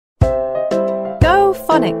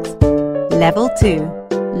Phonics. Level 2.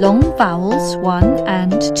 Long vowels 1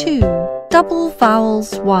 and 2. Double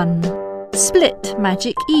vowels 1. Split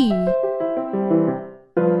magic E.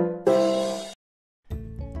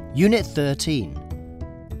 Unit 13.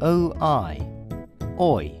 O-I,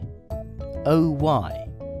 oi, O-Y,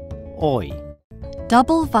 oi.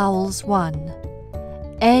 Double vowels 1.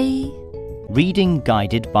 A. Reading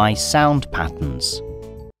guided by sound patterns.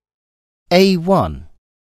 A1.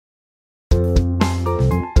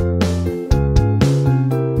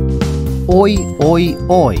 Oi, oi,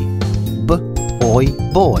 oi. B, oi,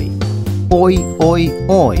 boy. Oi, oi,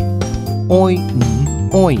 oi. Oin,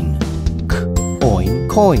 oin. K, oin,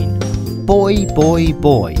 coin. Boy, boy,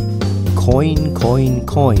 boy. Coin, coin,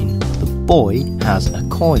 coin. The boy has a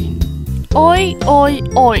coin. Oi, oi,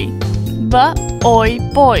 oi. B, oi,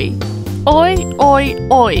 boy. Oi, oi,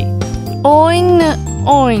 oi. Oin,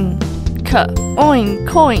 oin. K, oin,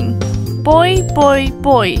 coin. Boy, boy,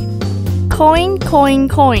 boy. Coin, coin,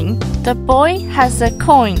 coin. The boy has a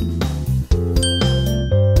coin.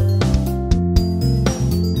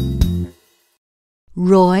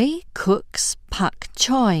 Roy cooks pak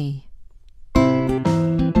choi.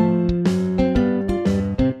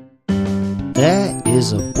 There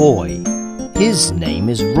is a boy. His name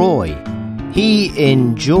is Roy. He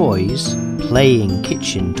enjoys playing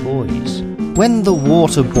kitchen toys. When the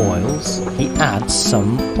water boils, he adds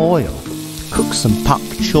some oil, cooks some pak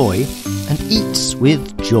choi, and eats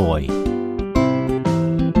with joy.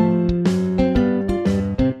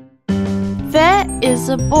 There is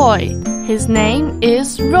a boy. His name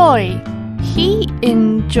is Roy. He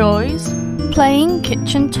enjoys playing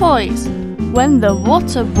kitchen toys. When the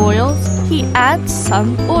water boils, he adds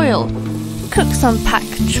some oil, cooks some pak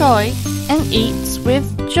choi, and eats with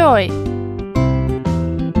joy.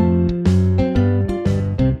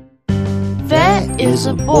 There is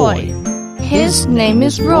a boy. His name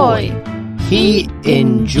is Roy. He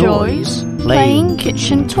enjoys playing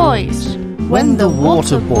kitchen toys. When the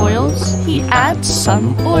water boils, he adds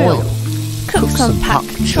some oil, cooks some pak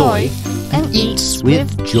choi, and eats with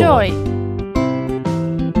joy.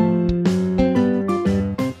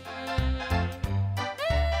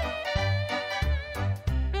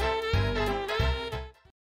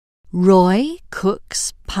 Roy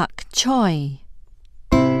cooks pak choi.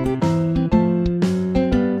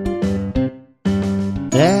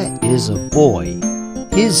 There is a boy.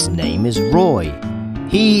 His name is Roy.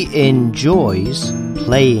 He enjoys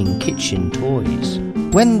playing kitchen toys.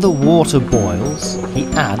 When the water boils, he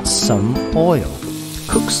adds some oil,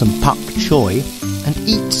 cooks some pak choi, and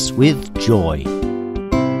eats with joy.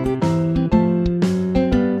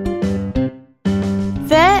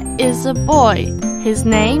 There is a boy. His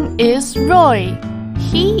name is Roy.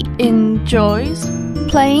 He enjoys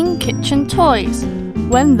playing kitchen toys.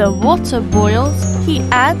 When the water boils, he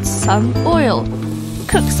adds some oil,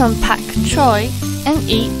 cooks some pak choi, and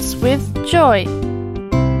eats with joy.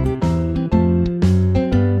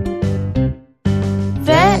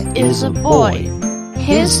 There is a boy.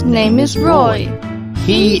 His name is Roy.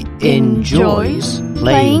 He enjoys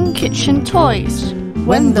playing kitchen toys.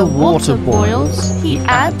 When the water boils, he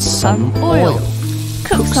adds some oil,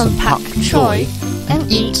 cooks some pak choi,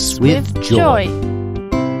 and eats with joy.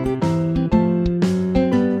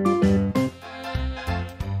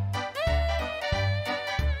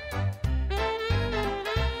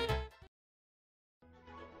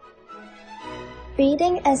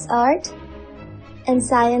 Reading as Art and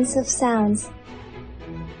Science of Sounds.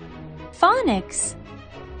 Phonics.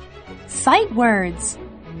 Sight words.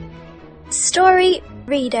 Story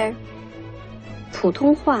Reader. 普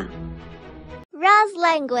通话 Rass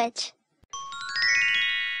language.